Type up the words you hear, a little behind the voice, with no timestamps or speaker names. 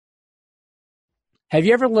Have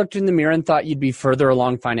you ever looked in the mirror and thought you'd be further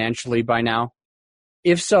along financially by now?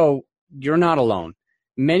 If so, you're not alone.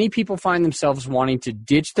 Many people find themselves wanting to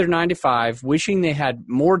ditch their 9-to-5, wishing they had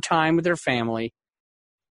more time with their family.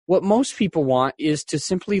 What most people want is to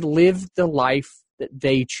simply live the life that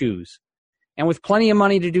they choose, and with plenty of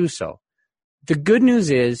money to do so. The good news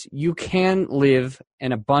is you can live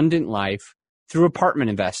an abundant life through apartment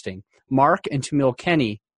investing. Mark and Tamil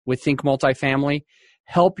Kenny with Think Multifamily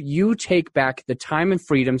help you take back the time and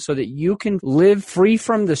freedom so that you can live free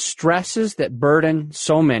from the stresses that burden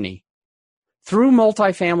so many. Through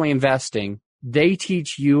multifamily investing, they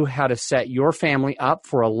teach you how to set your family up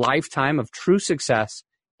for a lifetime of true success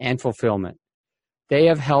and fulfillment. They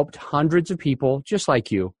have helped hundreds of people just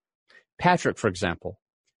like you. Patrick, for example,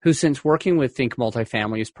 who since working with Think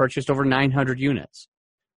Multifamily has purchased over 900 units,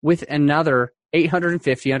 with another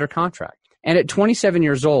 850 under contract. And at 27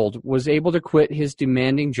 years old, was able to quit his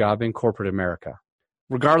demanding job in corporate America.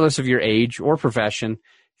 Regardless of your age or profession,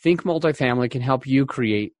 Think Multifamily can help you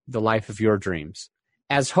create the life of your dreams.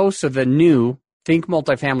 As hosts of the new Think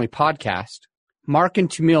Multifamily podcast, Mark and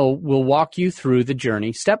Tamil will walk you through the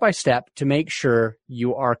journey step by step to make sure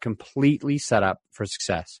you are completely set up for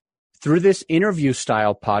success. Through this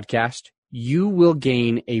interview-style podcast, you will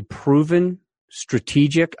gain a proven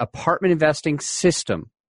strategic apartment investing system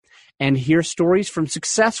and hear stories from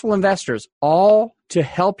successful investors, all to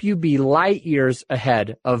help you be light years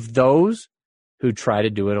ahead of those who try to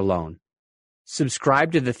do it alone.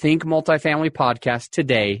 Subscribe to the Think Multifamily podcast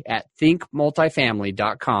today at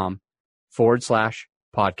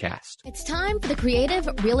thinkmultifamily.com/podcast. It's time for the Creative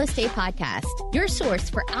Real Estate Podcast, your source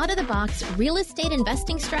for out-of-the-box real estate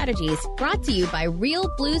investing strategies, brought to you by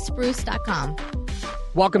realbluespruce.com.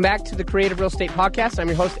 Welcome back to the Creative Real Estate Podcast. I'm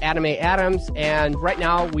your host, Adam A. Adams, and right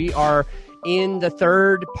now we are in the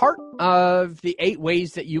third part of the 8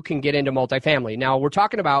 ways that you can get into multifamily. Now, we're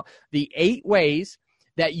talking about the 8 ways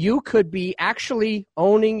that you could be actually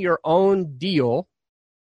owning your own deal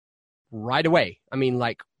right away. I mean,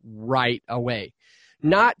 like right away.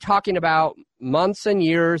 Not talking about months and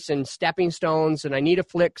years and stepping stones, and I need to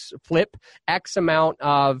flip X amount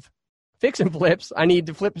of fix and flips. I need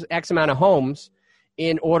to flip X amount of homes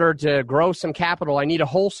in order to grow some capital. I need a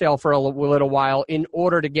wholesale for a little while in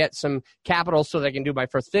order to get some capital so that I can do my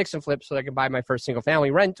first fix and flip, so that I can buy my first single family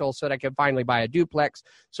rental, so that I can finally buy a duplex,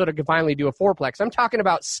 so that I can finally do a fourplex. I'm talking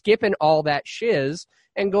about skipping all that shiz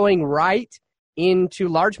and going right into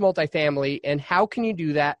large multifamily. And how can you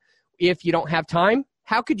do that if you don't have time?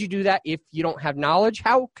 How could you do that if you don't have knowledge?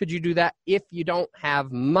 How could you do that if you don't have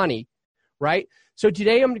money, right? So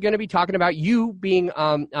today I'm going to be talking about you being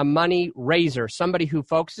a money raiser, somebody who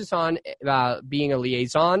focuses on being a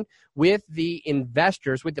liaison with the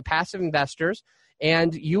investors, with the passive investors,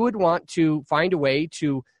 and you would want to find a way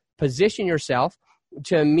to position yourself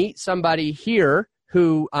to meet somebody here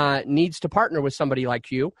who needs to partner with somebody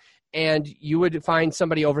like you, and you would find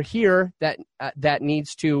somebody over here that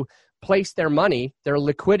needs to place their money, their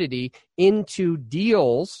liquidity, into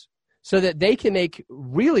deals so that they can make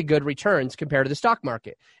really good returns compared to the stock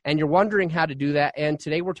market. And you're wondering how to do that. And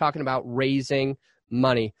today we're talking about raising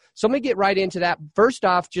money. So let me get right into that. First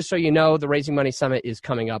off, just so you know, the Raising Money Summit is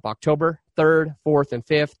coming up October 3rd, 4th, and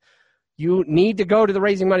 5th. You need to go to the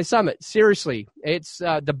Raising Money Summit. Seriously, it's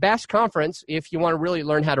the best conference if you want to really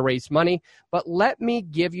learn how to raise money. But let me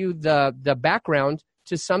give you the background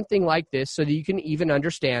to something like this so that you can even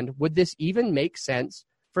understand, would this even make sense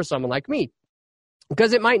for someone like me?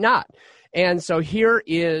 Because it might not. And so here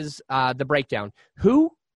is the breakdown.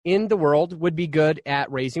 Who in the world would be good at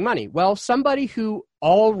raising money? Well, somebody who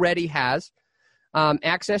already has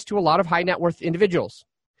access to a lot of high net worth individuals.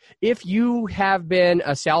 If you have been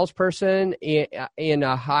a salesperson in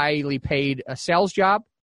a highly paid sales job,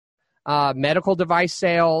 medical device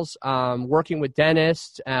sales, working with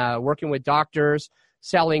dentists, working with doctors,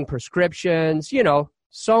 selling prescriptions,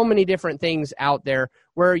 so many different things out there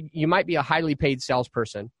where you might be a highly paid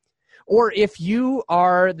salesperson. Or if you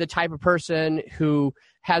are the type of person who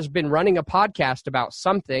has been running a podcast about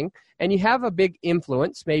something and you have a big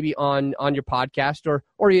influence maybe on your podcast or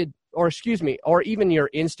even your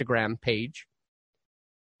Instagram page,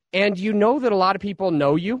 and you know that a lot of people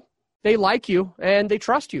know you, they like you, and they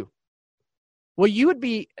trust you. Well, you would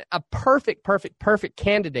be a perfect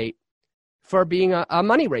candidate for being a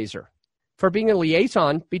money raiser, for being a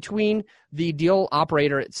liaison between the deal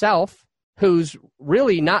operator itself, who's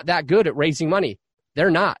really not that good at raising money. They're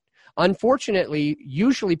not. Unfortunately,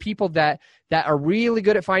 usually people that are really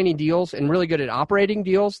good at finding deals and really good at operating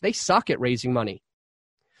deals, they suck at raising money.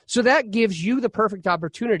 So that gives you the perfect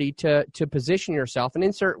opportunity to position yourself and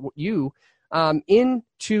insert you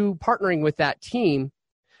into partnering with that team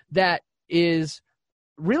that is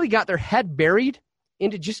really got their head buried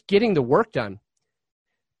into just getting the work done.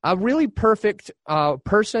 A really perfect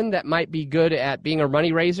person that might be good at being a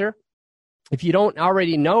money raiser, if you don't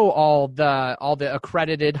already know all the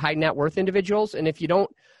accredited high net worth individuals, and if you don't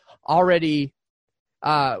already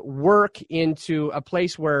work into a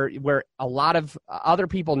place where a lot of other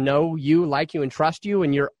people know you, like you, and trust you,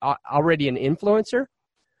 and you're already an influencer,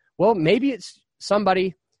 well, maybe it's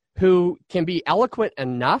somebody who can be eloquent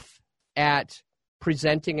enough at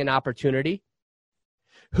presenting an opportunity,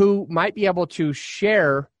 who might be able to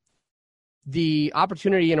share the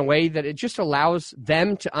opportunity in a way that it just allows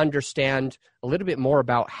them to understand a little bit more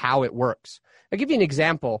about how it works. I'll give you an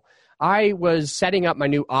example. I was setting up my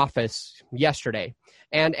new office yesterday,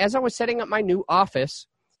 and as I was setting up my new office,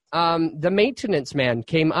 the maintenance man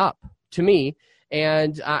came up to me,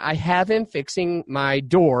 and I have him fixing my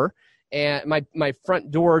door, and my front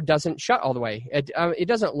door doesn't shut all the way. It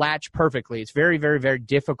doesn't latch perfectly. It's very, very, very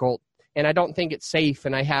difficult, and I don't think it's safe,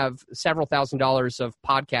 and I have several $1,000s of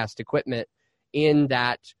podcast equipment in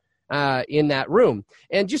that room.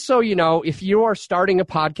 And just so you know, if you are starting a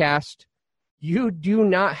podcast, you do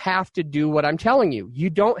not have to do what I'm telling you. You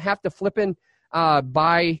don't have to flip and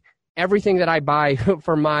buy everything that I buy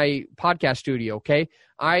for my podcast studio, okay?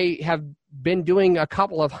 I have been doing a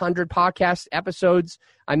couple of 100 podcast episodes.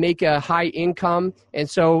 I make a high income, and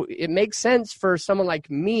so it makes sense for someone like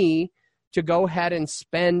me to go ahead and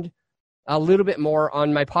spend a little bit more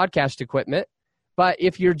on my podcast equipment. But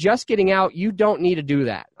if you're just getting out, you don't need to do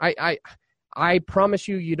that. I promise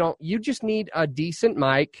you, you don't. You just need a decent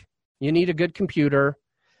mic. You need a good computer,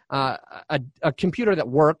 a computer that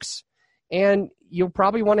works, and you'll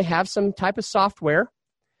probably want to have some type of software,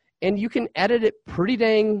 and you can edit it pretty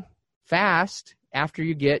dang fast after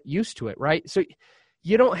you get used to it, right? So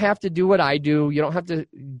you don't have to do what I do. You don't have to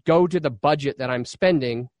go to the budget that I'm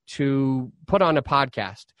spending to put on a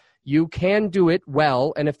podcast. You can do it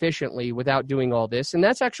well and efficiently without doing all this, and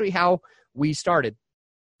that's actually how we started.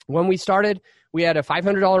 When we started, we had a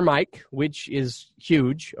 $500 mic, which is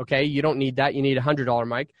huge, okay? You don't need that. You need a $100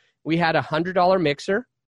 mic. We had a $100 mixer,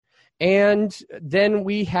 and then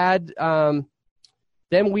we had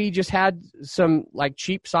we just had some like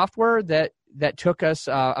cheap software that took us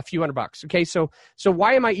a few $100. Okay, so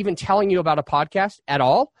why am I even telling you about a podcast at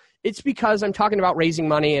all? It's because I'm talking about raising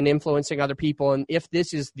money and influencing other people, and if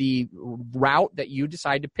this is the route that you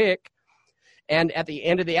decide to pick, and at the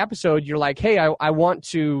end of the episode, you're like, hey, I want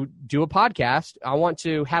to do a podcast. I want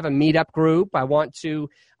to have a meetup group. I want to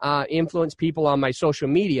influence people on my social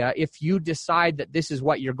media. If you decide that this is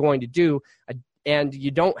what you're going to do, and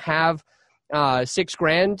you don't have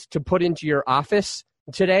 $6,000 to put into your office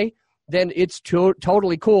today, then it's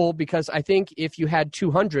totally cool, because I think if you had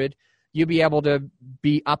 200, you'd be able to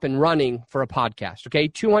be up and running for a podcast. Okay,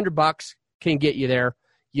 $200 can get you there.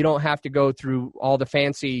 You don't have to go through all the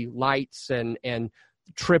fancy lights and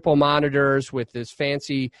triple monitors with this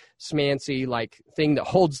fancy smancy like thing that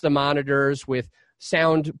holds the monitors with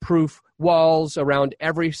soundproof walls around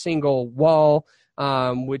every single wall,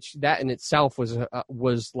 which that in itself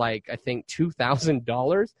was like, I think,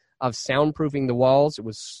 $2,000 of soundproofing the walls. It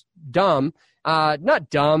was dumb. Not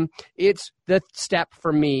dumb. It's the step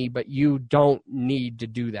for me, but you don't need to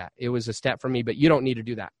do that. It was a step for me, but you don't need to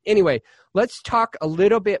do that. Anyway, let's talk a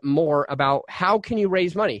little bit more about how can you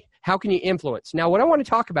raise money? How can you influence? Now, what I want to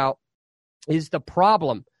talk about is the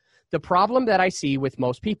problem that I see with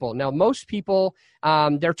most people. Now, most people,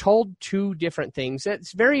 they're told two different things.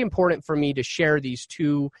 It's very important for me to share these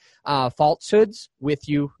two falsehoods with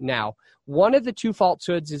you now. One of the two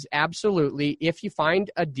falsehoods is absolutely, if you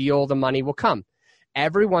find a deal, the money will come.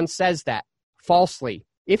 Everyone says that falsely.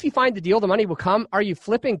 If you find the deal, the money will come. Are you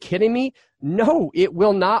flipping kidding me? No, it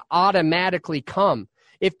will not automatically come.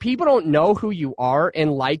 If people don't know who you are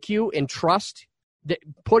and like you and trust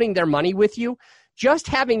putting their money with you, just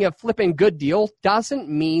having a flipping good deal doesn't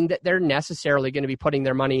mean that they're necessarily going to be putting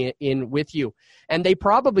their money in with you. And they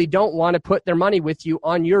probably don't want to put their money with you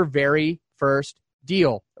on your very first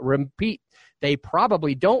deal. Repeat, they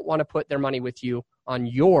probably don't want to put their money with you on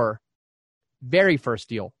your very first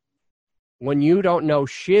deal. When you don't know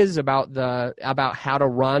shiz about how to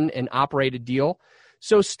run and operate a deal.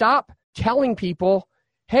 So stop telling people,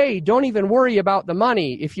 hey, don't even worry about the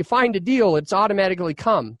money. If you find a deal, it's automatically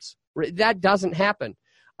comes. That doesn't happen.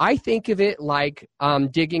 I think of it like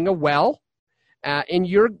digging a well, and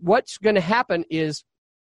what's going to happen is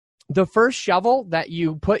the first shovel that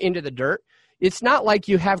you put into the dirt, it's not like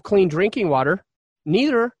you have clean drinking water.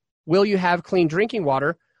 Neither will you have clean drinking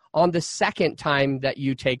water on the second time that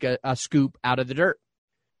you take a scoop out of the dirt.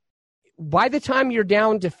 by the time you're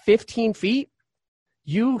down to 15 feet,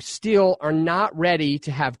 you still are not ready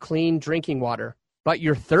to have clean drinking water, but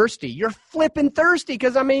you're thirsty. You're flipping thirsty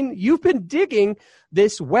because, you've been digging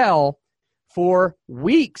this well for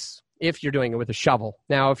weeks if you're doing it with a shovel.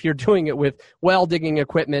 Now, if you're doing it with well digging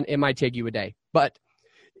equipment, it might take you a day. But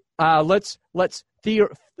let's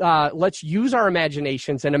use our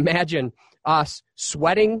imaginations and imagine us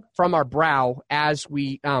sweating from our brow as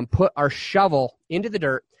we put our shovel into the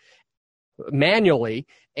dirt manually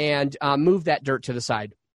and move that dirt to the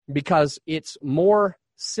side, because it's more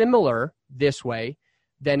similar this way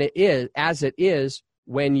than it is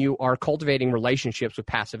when you are cultivating relationships with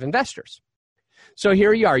passive investors. So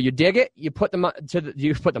here you are, you dig it, you put the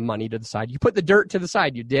money to the side, you put the dirt to the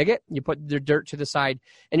side, you dig it, you put the dirt to the side,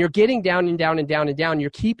 and you're getting down and down and down and down. You're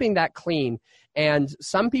keeping that clean. And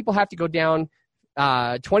some people have to go down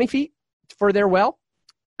 20 feet for their well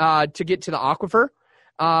to get to the aquifer.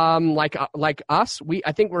 Like us,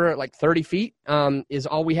 I think we're at like 30 feet is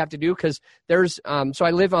all we have to do, because there's so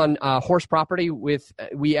I live on horse property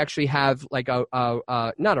we actually have like a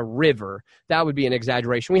not a river, that would be an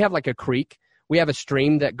exaggeration. We have like a creek. We have a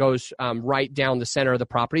stream that goes right down the center of the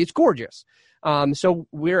property. It's gorgeous. So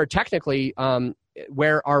we're technically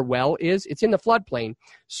where our well is, it's in the floodplain.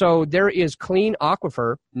 So there is clean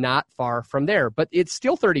aquifer not far from there, but it's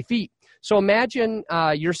still 30 feet. So imagine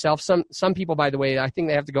yourself, some people, by the way, I think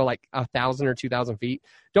they have to go like 1,000 or 2,000 feet.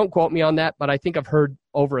 Don't quote me on that, but I think I've heard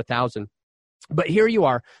over 1,000. But here you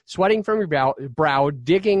are, sweating from your brow,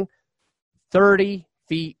 digging 30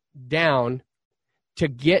 feet down to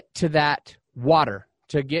get to that water,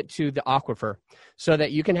 to get to the aquifer, so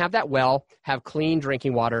that you can have that well, have clean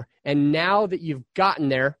drinking water. And now that you've gotten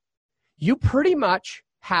there, you pretty much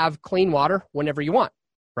have clean water whenever you want,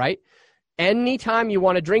 right? Anytime you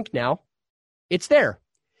want to drink now, it's there.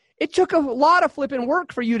 It took a lot of flipping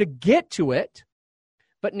work for you to get to it,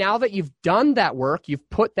 but now that you've done that work, you've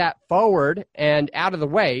put that forward and out of the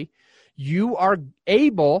way, you are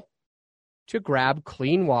able to grab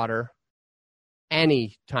clean water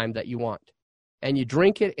any time that you want. And you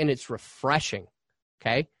drink it, and it's refreshing,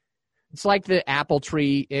 okay? It's like the apple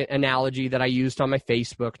tree analogy that I used on my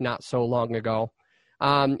Facebook not so long ago.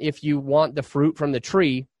 If you want the fruit from the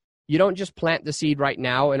tree, you don't just plant the seed right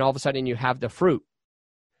now and all of a sudden you have the fruit.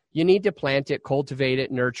 You need to plant it, cultivate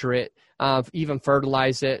it, nurture it, even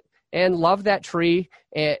fertilize it, and love that tree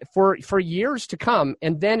for years to come,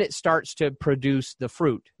 and then it starts to produce the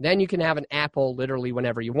fruit. Then you can have an apple literally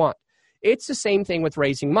whenever you want. It's the same thing with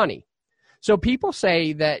raising money. So people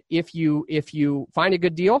say that if you find a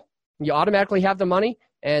good deal, you automatically have the money,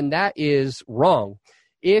 and that is wrong.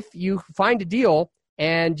 If you find a deal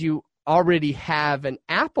and you already have an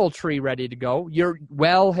apple tree ready to go, your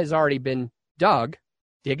well has already been digged.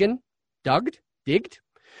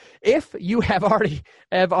 If you have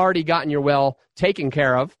already gotten your well taken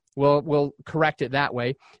care of, we'll correct it that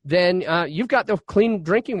way, then you've got the clean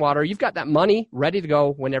drinking water, you've got that money ready to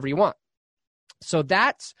go whenever you want. So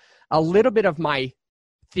that's a little bit of my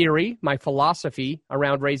theory, my philosophy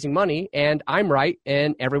around raising money, and I'm right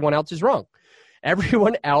and everyone else is wrong.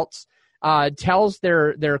 Everyone else tells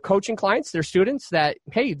their coaching clients, their students, that,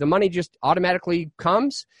 hey, the money just automatically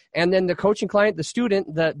comes, and then the coaching client, the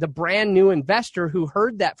student, the brand new investor who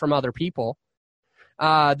heard that from other people,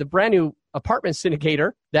 the brand new apartment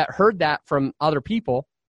syndicator that heard that from other people,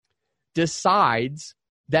 decides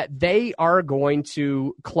that they are going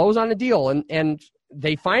to close on a deal, and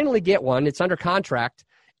they finally get one. It's under contract,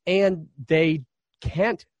 and they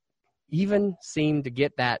can't even seem to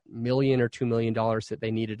get that $1 million or $2 million that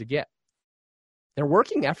they needed to get. They're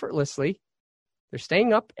working effortlessly. They're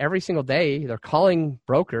staying up every single day. They're calling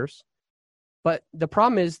brokers. But the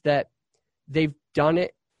problem is that they've done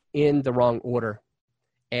it in the wrong order,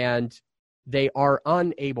 and they are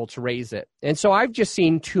unable to raise it. And so I've just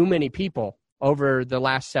seen too many people over the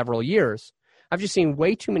last several years. I've just seen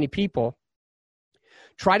way too many people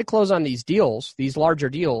try to close on these deals, these larger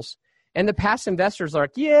deals, and the past investors are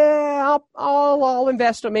like, yeah, I'll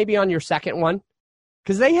invest maybe on your second one,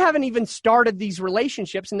 because they haven't even started these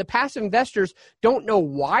relationships, and the passive investors don't know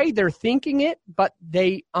why they're thinking it, but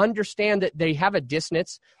they understand that they have a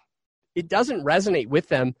dissonance. It doesn't resonate with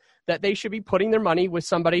them that they should be putting their money with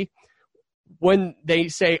somebody when they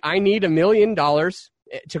say, I need $1 million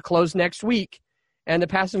to close next week, and the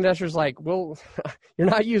passive investor's like, well, you're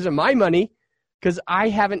not using my money, because I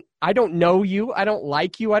don't know you, I don't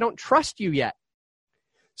like you, I don't trust you yet.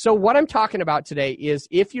 So what I'm talking about today is,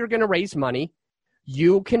 if you're going to raise money,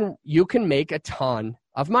 you can make a ton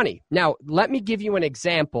of money. Now, let me give you an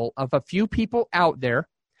example of a few people out there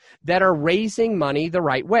that are raising money the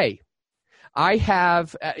right way. I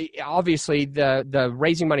have obviously the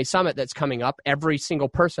Raising Money Summit that's coming up. Every single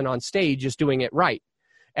person on stage is doing it right.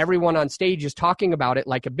 Everyone on stage is talking about it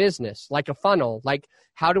like a business, like a funnel, like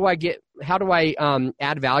how do I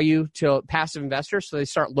add value to passive investors so they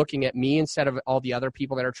start looking at me instead of all the other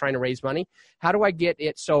people that are trying to raise money? How do I get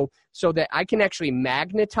it so that I can actually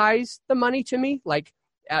magnetize the money to me, like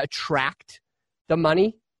attract the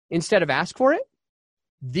money instead of ask for it?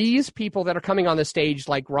 These people that are coming on the stage,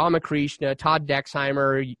 like Ramakrishna, Todd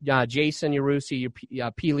Dexheimer, Jason Yarusi,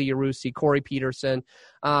 Pili Yarusi, Corey Peterson,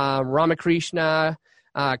 Ramakrishna,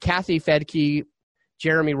 Kathy Fedke,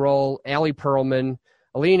 Jeremy Roll, Ali Perlman,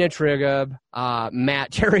 Alina Trigub,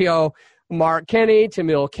 Matt Terrio, Mark Kenny,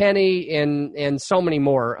 Tamil Kenny, and so many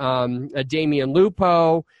more. Damian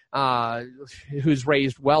Lupo, who's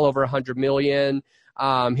raised well over $100 million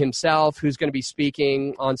himself, who's going to be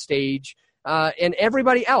speaking on stage, and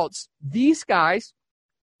everybody else. These guys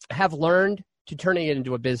have learned to turn it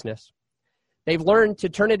into a business. They've learned to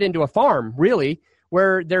turn it into a farm, really,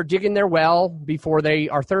 where they're digging their well before they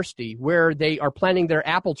are thirsty, where they are planting their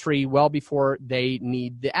apple tree well before they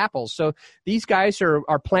need the apples. So these guys are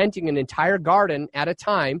planting an entire garden at a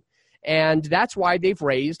time, and that's why they've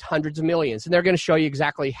raised hundreds of millions. And they're going to show you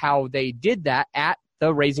exactly how they did that at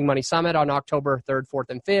the Raising Money Summit on October 3rd, 4th,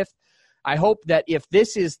 and 5th. I hope that if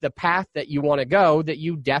this is the path that you want to go, that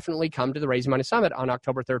you definitely come to the Raising Money Summit on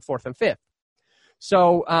October 3rd, 4th, and 5th.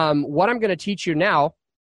 So what I'm going to teach you now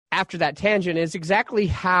after that tangent is exactly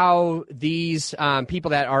how these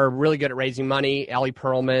people that are really good at raising money, Ali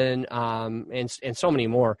Perlman, and so many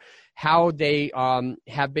more, how they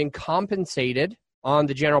have been compensated on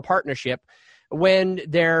the general partnership when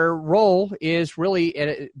their role is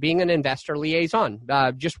really being an investor liaison,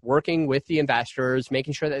 just working with the investors,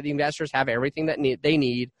 making sure that the investors have everything that they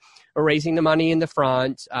need, raising the money in the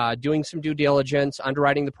front, doing some due diligence,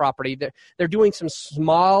 underwriting the property. They're doing some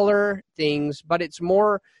smaller things, but it's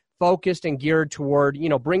more focused and geared toward,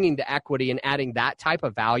 bringing the equity and adding that type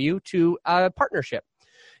of value to a partnership.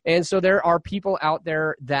 And so there are people out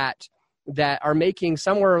there that are making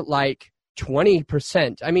somewhere like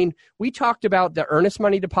 20%. I mean, we talked about the earnest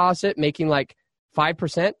money deposit making like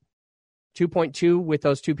 5%, 2.2 with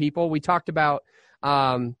those two people. We talked about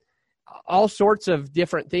all sorts of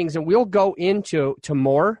different things, and we'll go into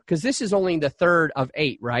more because this is only the third of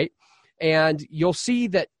 8, right? And you'll see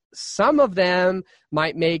that some of them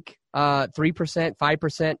might make 3%, 5%,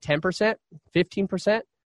 10%, 15%.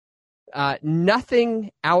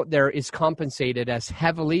 Nothing out there is compensated as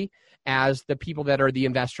heavily as the people that are the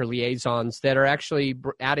investor liaisons that are actually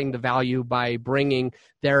adding the value by bringing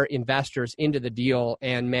their investors into the deal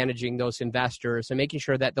and managing those investors and making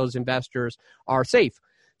sure that those investors are safe.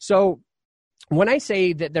 So when I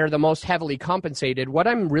say that they're the most heavily compensated, what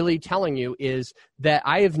I'm really telling you is that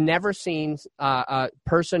I have never seen a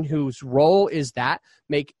person whose role is that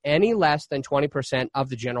make any less than 20% of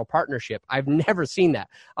the general partnership. I've never seen that.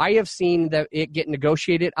 I have seen that it get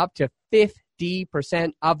negotiated up to 50%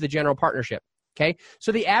 of the general partnership. Okay,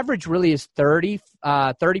 so the average really is 30%,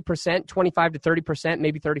 25 to 30%,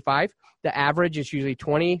 maybe 35. The average is usually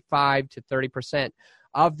 25 to 30%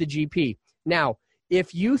 of the GP. Now,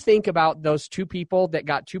 if you think about those two people that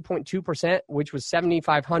got 2.2%, which was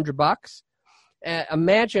 $7,500,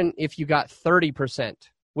 imagine if you got 30%,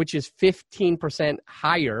 which is 15%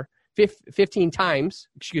 higher, 15 times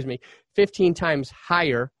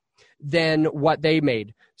higher than what they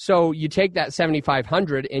made. So you take that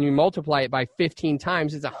 $7,500 and you multiply it by 15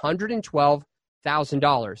 times, it's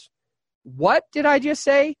 $112,000. What did I just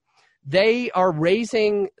say? They are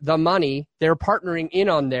raising the money, they're partnering in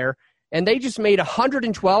on there, and they just made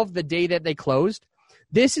 112 the day that they closed.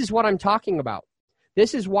 This is what I'm talking about.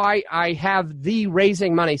 This is why I have the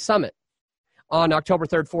Raising Money Summit on October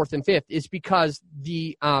 3rd, 4th, and 5th, is because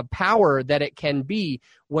the power that it can be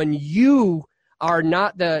when you are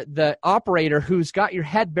not the operator who's got your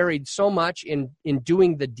head buried so much in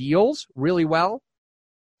doing the deals really well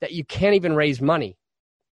that you can't even raise money.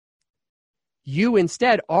 You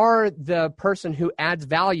instead are the person who adds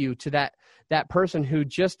value to that person who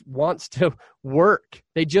just wants to work.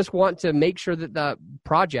 They just want to make sure that the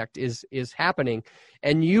project is happening.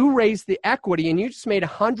 And you raise the equity and you just made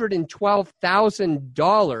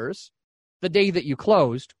 $112,000 the day that you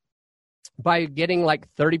closed by getting like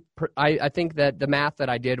 30. I think that the math that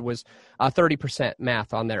I did was 30%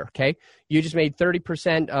 math on there. Okay. You just made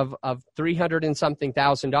 30% of 300 and something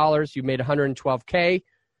 $1,000. You made $112K.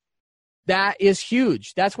 That is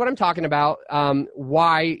huge. That's what I'm talking about.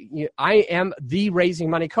 Why I am the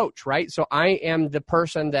Raising Money coach, right? So I am the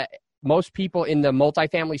person that most people in the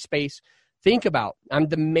multifamily space think about. I'm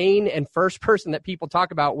the main and first person that people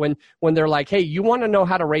talk about when they're like, hey, you want to know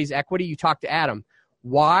how to raise equity? You talk to Adam.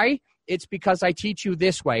 Why? It's because I teach you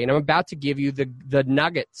this way, and I'm about to give you the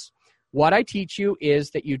nuggets. What I teach you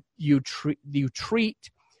is that you treat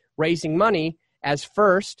raising money as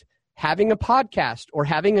first having a podcast or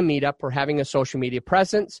having a meetup or having a social media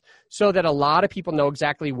presence so that a lot of people know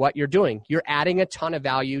exactly what you're doing. You're adding a ton of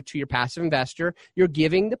value to your passive investor. You're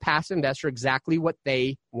giving the passive investor exactly what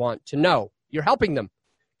they want to know. You're helping them,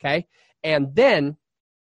 okay? And then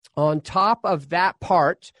on top of that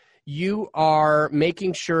part, you are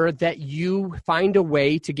making sure that you find a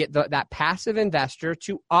way to get that passive investor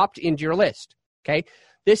to opt into your list, okay?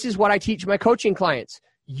 This is what I teach my coaching clients.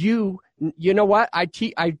 You know what? I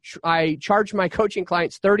charge my coaching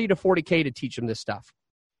clients $30 to $40K to teach them this stuff.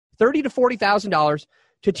 $30,000 to $40,000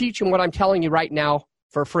 to teach them what I'm telling you right now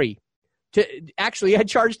for free. Actually, I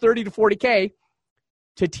charge $30,000 to $40K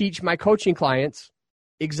to teach my coaching clients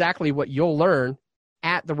exactly what you'll learn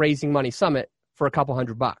at the Raising Money Summit for a couple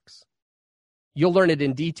 $100. You'll learn it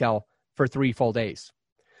in detail for 3 full days.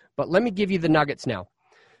 But let me give you the nuggets now.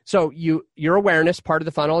 So your awareness part of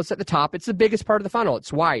the funnel is at the top. It's the biggest part of the funnel.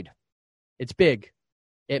 It's wide. It's big.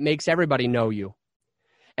 It makes everybody know you.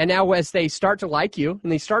 And now as they start to like you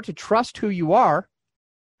and they start to trust who you are,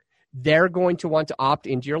 they're going to want to opt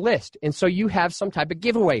into your list. And so you have some type of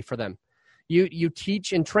giveaway for them. You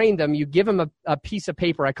teach and train them. You give them a piece of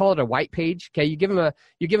paper. I call it a white page. Okay, you give them a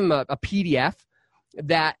PDF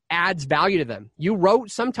that adds value to them. You wrote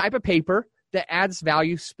some type of paper that adds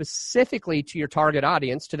value specifically to your target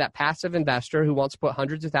audience, to that passive investor who wants to put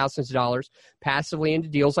hundreds of thousands of dollars passively into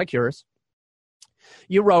deals like yours.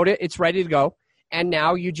 You wrote it. It's ready to go. And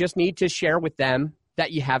now you just need to share with them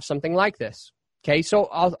that you have something like this. Okay, so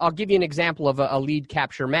I'll give you an example of a lead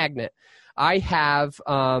capture magnet. I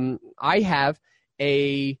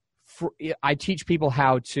teach people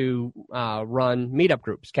how to run meetup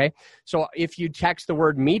groups, okay? So if you text the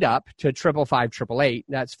word meetup to 555-888,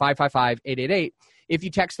 that's 555-888. If you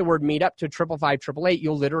text the word meetup to 555-888,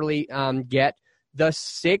 you'll literally get the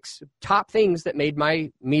 6 top things that made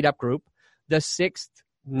my meetup group the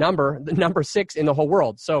number 6 in the whole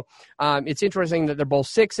world. So it's interesting that they're both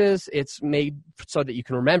 6s. It's made so that you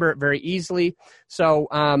can remember it very easily. So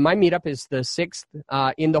my meetup is the 6th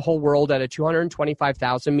in the whole world out of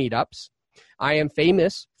 225,000 meetups. I am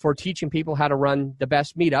famous for teaching people how to run the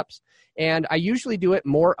best meetups, and I usually do it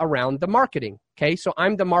more around the marketing. Okay, so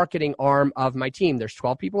I'm the marketing arm of my team. There's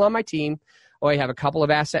 12 people on my team. I have a couple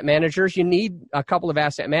of asset managers. You need a couple of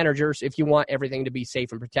asset managers if you want everything to be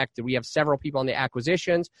safe and protected. We have several people on the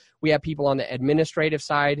acquisitions. We have people on the administrative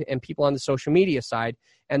side and people on the social media side.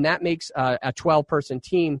 And that makes a 12-person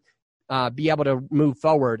team be able to move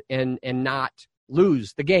forward and not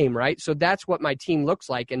lose the game, right? So that's what my team looks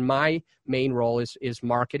like. And my main role is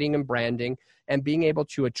marketing and branding and being able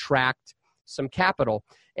to attract some capital.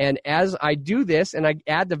 And as I do this and I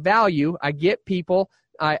add the value, I get people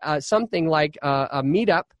something like a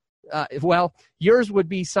meetup. Well, yours would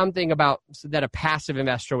be something about that a passive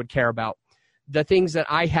investor would care about. The things that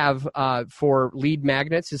I have for lead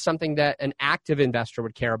magnets is something that an active investor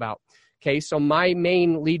would care about. Okay, so my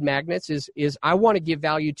main lead magnets is I want to give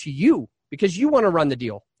value to you because you want to run the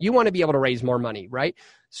deal. You want to be able to raise more money, right?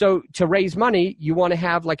 So to raise money, you want to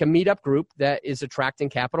have like a meetup group that is attracting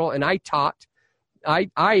capital. And I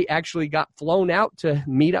actually got flown out to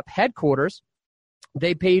meetup headquarters.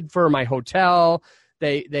 They paid for my hotel.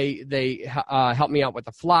 They helped me out with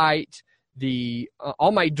the flight.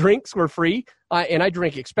 All my drinks were free, and I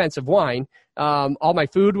drink expensive wine. All my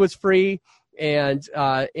food was free, and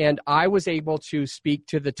I was able to speak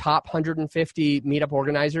to the top 150 meetup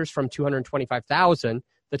organizers from 225,000,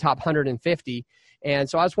 the top 150. And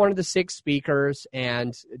so I was one of the 6 speakers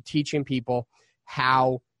and teaching people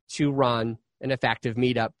how to run an effective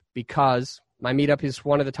meetup because my meetup is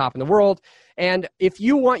one of the top in the world. And if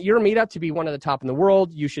you want your meetup to be one of the top in the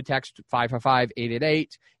world, you should text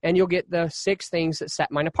 555-888, and you'll get the 6 things that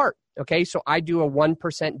set mine apart. Okay, so I do a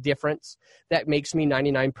 1% difference that makes me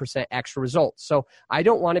 99% extra results. So I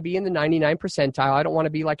don't want to be in the 99 percentile. I don't want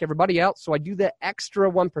to be like everybody else. So I do the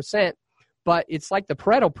extra 1%, but it's like the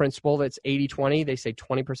Pareto principle that's 80-20. They say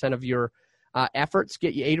 20% of your efforts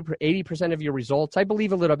get you 80% of your results. I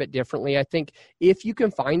believe a little bit differently. I think if you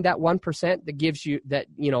can find that 1% that gives you that,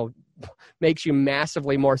 makes you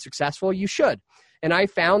massively more successful, you should. And I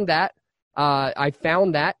found that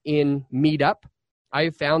in Meetup. I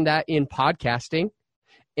have found that in podcasting,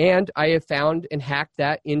 and I have found and hacked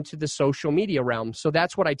that into the social media realm. So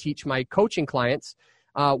that's what I teach my coaching clients.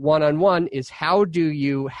 one-on-one is how do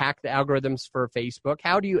you hack the algorithms for Facebook?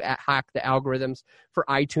 How do you hack the algorithms for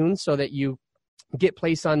iTunes so that you get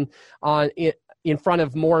placed in front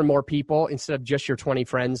of more and more people instead of just your 20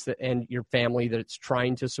 friends and your family that's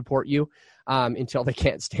trying to support you until they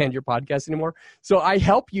can't stand your podcast anymore. So I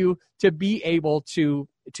help you to be able to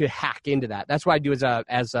hack into that. That's what I do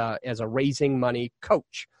as a raising money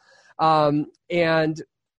coach. And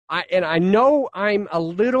I know I'm a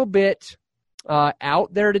little bit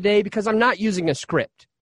out there today because I'm not using a script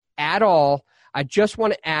at all. I just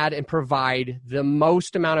want to add and provide the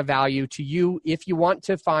most amount of value to you if you want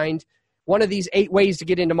to find one of these 8 ways to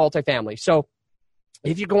get into multifamily. So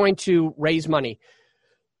if you're going to raise money,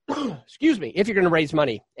 if you're going to raise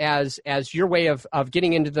money as your way of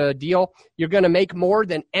getting into the deal, you're going to make more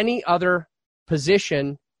than any other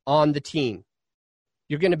position on the team.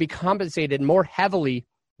 You're going to be compensated more heavily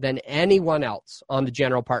than anyone else on the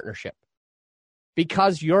general partnership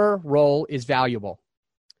because your role is valuable.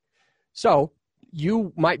 So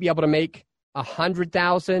you might be able to make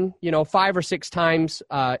 100,000, 5 or 6 times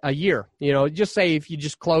a year. Just say if you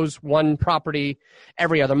just close one property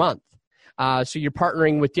every other month. So you're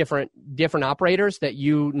partnering with different operators that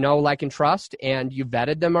you know, like, and trust, and you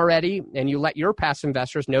vetted them already, and you let your past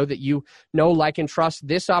investors know that you know, like, and trust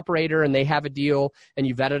this operator, and they have a deal, and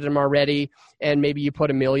you vetted them already, and maybe you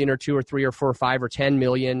put $1 million or $2 or $3 or $4 or $5 or $10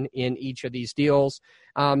 million in each of these deals.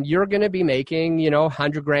 You're going to be making,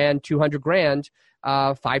 $100,000, $200,000,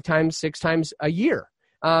 5 times, 6 times a year.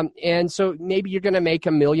 And so maybe you're going to make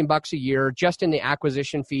 $1 million a year just in the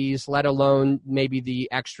acquisition fees, let alone maybe the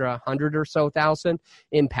extra 100 or so thousand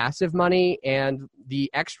in passive money and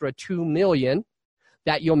the extra $2 million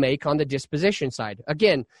that you'll make on the disposition side.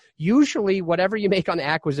 Again, usually whatever you make on the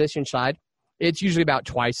acquisition side, it's usually about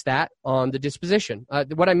twice that on the disposition.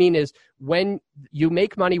 What I mean is when you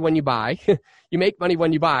make money when you buy,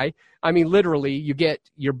 I mean, literally you get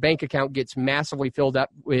your bank account gets massively filled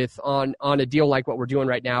up with on a deal like what we're doing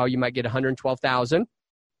right now. You might get 112,000.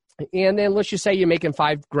 And then let's just say you're making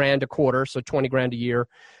 $5,000 a quarter, so 20 grand a year.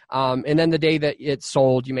 And then the day that it's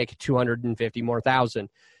sold, you make 250 more thousand.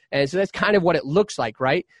 And so that's kind of what it looks like,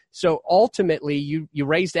 right? So ultimately, you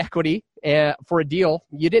raised equity for a deal.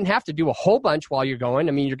 You didn't have to do a whole bunch while you're going.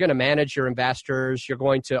 I mean, you're going to manage your investors. You're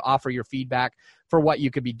going to offer your feedback for what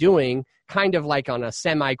you could be doing, kind of like on a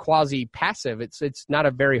semi-quasi passive. It's not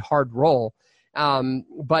a very hard role.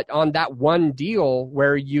 But on that one deal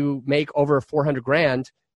where you make over 400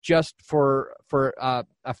 grand just for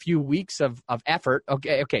a few weeks of effort.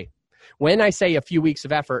 Okay. When I say a few weeks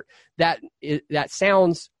of effort, that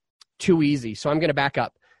sounds too easy. So I'm going to back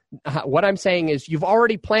up. What I'm saying is you've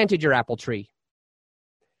already planted your apple tree.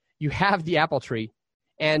 You have the apple tree.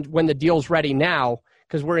 And when the deal's ready now,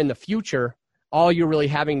 because we're in the future, all you're really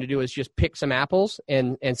having to do is just pick some apples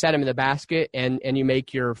and set them in the basket, and you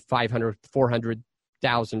make your $500,000,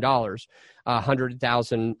 $400,000,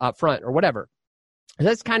 $100,000 up front or whatever. And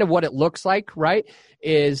that's kind of what it looks like, right?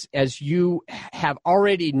 Is as you have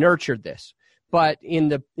already nurtured this. But in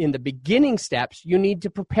the beginning steps, you need to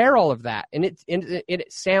prepare all of that. And it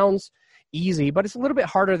sounds easy, but it's a little bit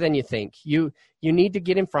harder than you think. You need to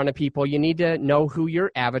get in front of people. You need to know who your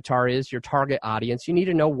avatar is, your target audience. You need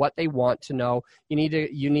to know what they want to know. You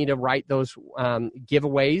need to write those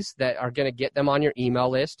giveaways that are going to get them on your email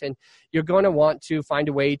list. And you're going to want to find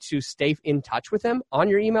a way to stay in touch with them on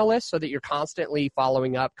your email list so that you're constantly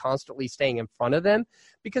following up, constantly staying in front of them,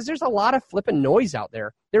 because there's a lot of flipping noise out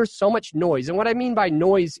there. There's so much noise. And what I mean by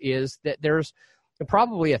noise is that there's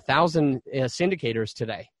probably 1,000 syndicators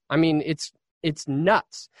today. I mean, it's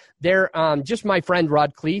nuts. They're just my friend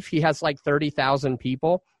Rod Cleef. He has like 30,000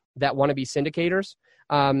 people that want to be syndicators.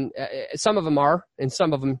 Some of them are, and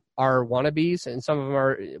some of them are wannabes, and some of them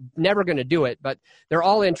are never going to do it. But they're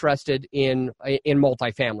all interested in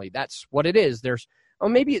multifamily. That's what it is.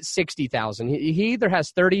 Maybe it's 60,000. He either has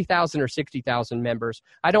 30,000 or 60,000 members.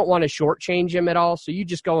 I don't want to shortchange him at all. So you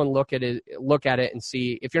just go and look at it and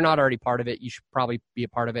see. If you're not already part of it, you should probably be a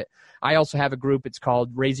part of it. I also have a group. It's called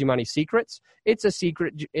Raising Money Secrets. It's a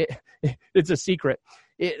secret. It's a secret.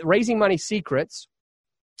 Raising Money Secrets,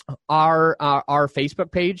 our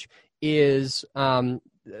Facebook page is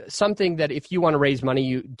something that if you want to raise money,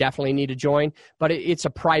 you definitely need to join. But it's a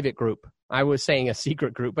private group. I was saying a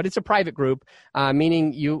secret group, but it's a private group,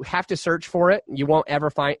 meaning you have to search for it. You won't ever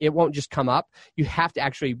find it. Won't just come up. You have to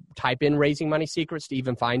actually type in Raising Money Secrets to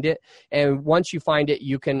even find it. And once you find it,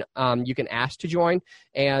 you can ask to join.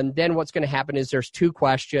 And then what's going to happen is there's 2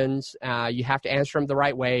 questions. You have to answer them the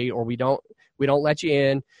right way, or we don't let you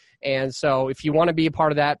in. And so if you want to be a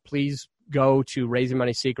part of that, please go to Raising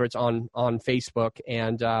Money Secrets on Facebook,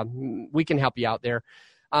 and we can help you out there.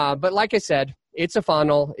 But like I said, it's a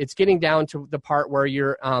funnel. It's getting down to the part where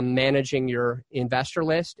you're managing your investor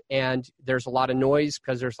list, and there's a lot of noise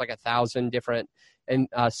because there's like 1,000 different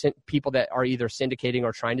people that are either syndicating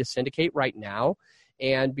or trying to syndicate right now.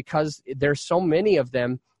 And because there's so many of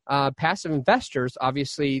them, passive investors,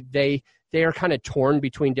 obviously, they are kind of torn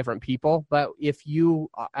between different people. But if you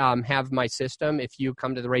have my system, if you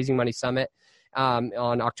come to the Raising Money Summit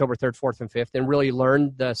on October 3rd, 4th, and 5th, and really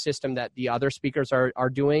learn the system that the other speakers are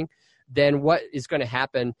doing, then what is going to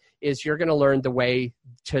happen is you're going to learn the way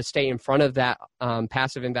to stay in front of that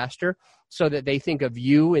passive investor so that they think of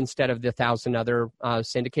you instead of the 1,000 other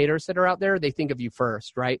syndicators that are out there. They think of you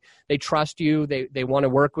first, right? They trust you. They want to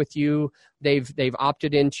work with you. They've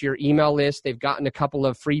opted into your email list. They've gotten a couple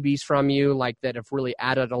of freebies from you like that have really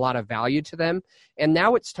added a lot of value to them. And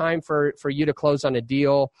now it's time for you to close on a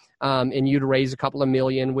deal and you to raise a couple of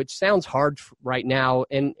million, which sounds hard right now.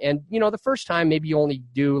 And the first time maybe you only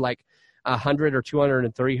do like 100 or 200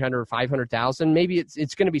 and 300 or 500,000. Maybe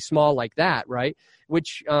it's going to be small like that, right?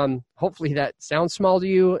 Which hopefully that sounds small to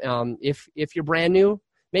you. If you're brand new,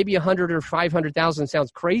 maybe 100 or 500,000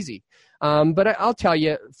 sounds crazy. But I'll tell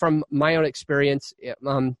you from my own experience,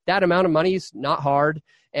 that amount of money is not hard.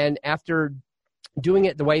 And after doing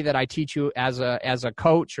it the way that I teach you as a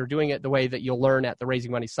coach, or doing it the way that you'll learn at the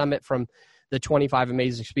Raising Money Summit from the 25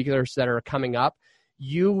 amazing speakers that are coming up,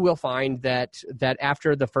 you will find that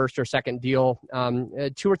after the first or second deal,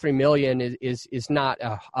 2 or 3 million is not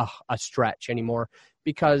a stretch anymore.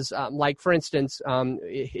 Because, like for instance,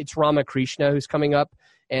 it's Rama Krishna who's coming up,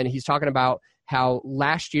 and he's talking about how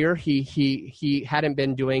last year he hadn't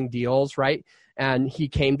been doing deals, right? And he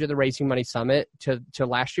came to the Raising Money Summit, to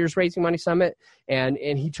last year's Raising Money Summit, and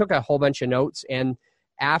he took a whole bunch of notes. And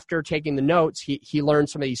after taking the notes, he learned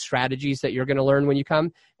some of these strategies that you're going to learn when you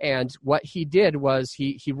come. And what he did was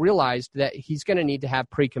he realized that he's going to need to have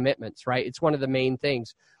pre-commitments, right? It's one of the main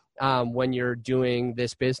things when you're doing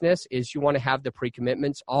this business is you want to have the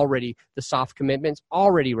pre-commitments already, the soft commitments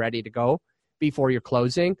already ready to go before you're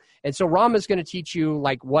closing. And so Rama's going to teach you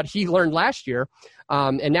like what he learned last year.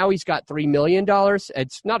 And now he's got $3 million.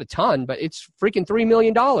 It's not a ton, but it's freaking $3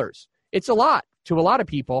 million. It's a lot to a lot of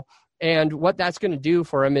people. And what that's going to do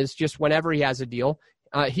for him is just whenever he has a deal,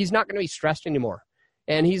 he's not going to be stressed anymore.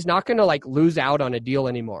 And he's not going to like lose out on a deal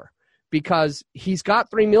anymore because he's got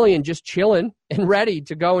 $3 million just chilling and ready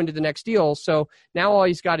to go into the next deal. So now all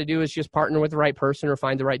he's got to do is just partner with the right person or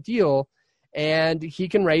find the right deal, and he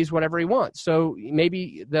can raise whatever he wants. So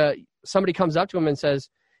maybe somebody comes up to him and says,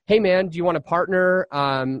 "Hey man, do you want to partner?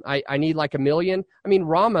 I need like $1 million." I mean,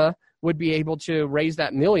 Rama would be able to raise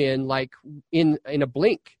that $1 million like in a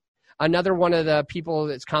blink. Another one of the people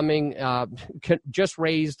that's coming just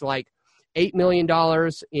raised like $8 million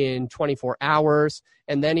in 24 hours.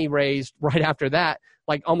 And then he raised right after that,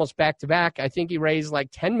 like almost back to back, I think he raised like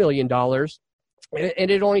 $10 million,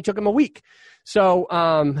 and it only took him a week. So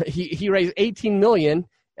he raised 18 million.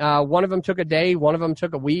 One of them took a day, one of them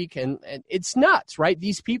took a week, and it's nuts, right?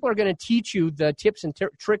 These people are going to teach you the tips and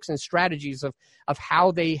tricks and strategies of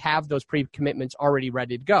how they have those pre-commitments already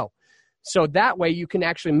ready to go. So that way you can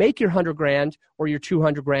actually make your $100,000 or your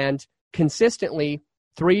 $200,000 consistently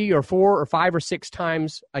 3 or 4 or 5 or 6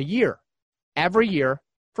 times a year, every year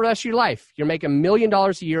for the rest of your life. You're making $1 million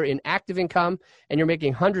a year in active income, and you're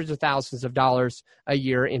making hundreds of thousands of dollars a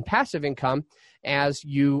year in passive income as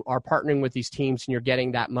you are partnering with these teams and you're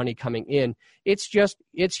getting that money coming in. It's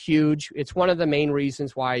huge. It's one of the main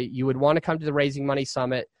reasons why you would want to come to the Raising Money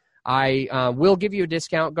Summit. I will give you a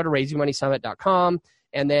discount. Go to raisingmoneysummit.com.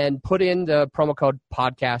 and then put in the promo code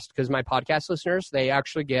podcast, because my podcast listeners, they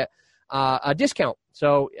actually get a discount.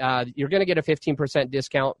 So you're going to get a 15%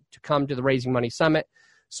 discount to come to the Raising Money Summit.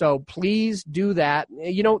 So please do that.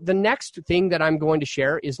 You know, the next thing that I'm going to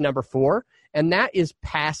share is number 4, and that is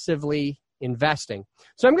passively investing.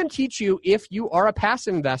 So I'm going to teach you, if you are a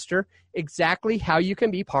passive investor, exactly how you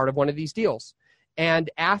can be part of one of these deals. And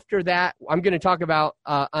after that, I'm going to talk about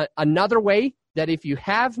another way that if you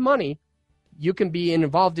have money, you can be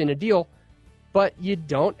involved in a deal, but you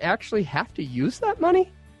don't actually have to use that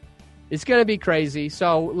money. It's going to be crazy.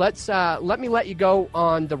 So let me let you go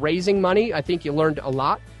on the raising money. I think you learned a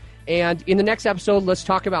lot. And in the next episode, let's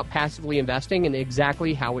talk about passively investing and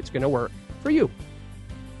exactly how it's going to work for you.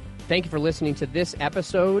 Thank you for listening to this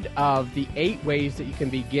episode of the 8 ways that you can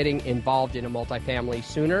be getting involved in a multifamily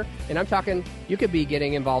sooner. And I'm talking, you could be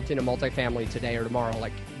getting involved in a multifamily today or tomorrow,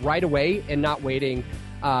 like right away, and not waiting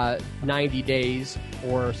 90 days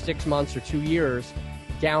or 6 months or 2 years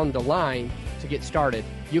down the line to get started.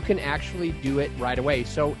 You can actually do it right away.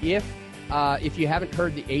 So if If you haven't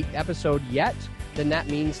heard the 8th episode yet, then that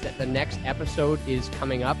means that the next episode is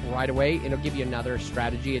coming up right away. It'll give you another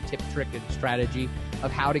strategy, a tip, trick, and strategy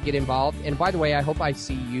of how to get involved. And by the way, I hope I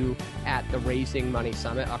see you at the Raising Money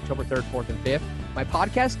Summit, October 3rd, 4th, and 5th. My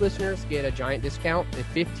podcast listeners get a giant discount, a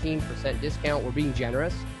 15% discount. We're being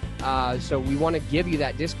generous. So we want to give you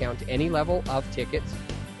that discount to any level of tickets.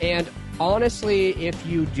 And honestly, if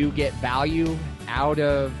you do get value out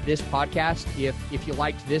of this podcast, if you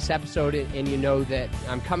liked this episode and you know that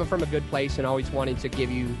I'm coming from a good place and always wanting to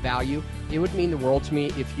give you value, it would mean the world to me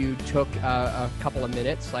if you took a couple of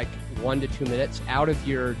minutes, like 1 to 2 minutes out of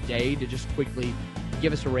your day to just quickly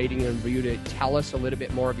give us a rating and review, to tell us a little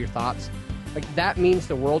bit more of your thoughts. Like, that means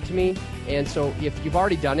the world to me. And so if you've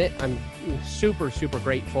already done it, I'm super, super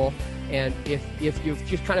grateful. And if you've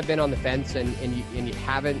just kind of been on the fence and you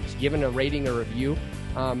haven't given a rating or review,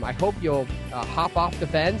 I hope you'll hop off the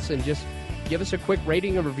fence and just give us a quick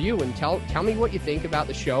rating and review and tell me what you think about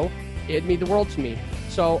the show. It'd mean the world to me.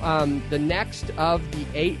 So the next of the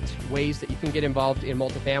 8 ways that you can get involved in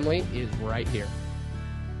multifamily is right here.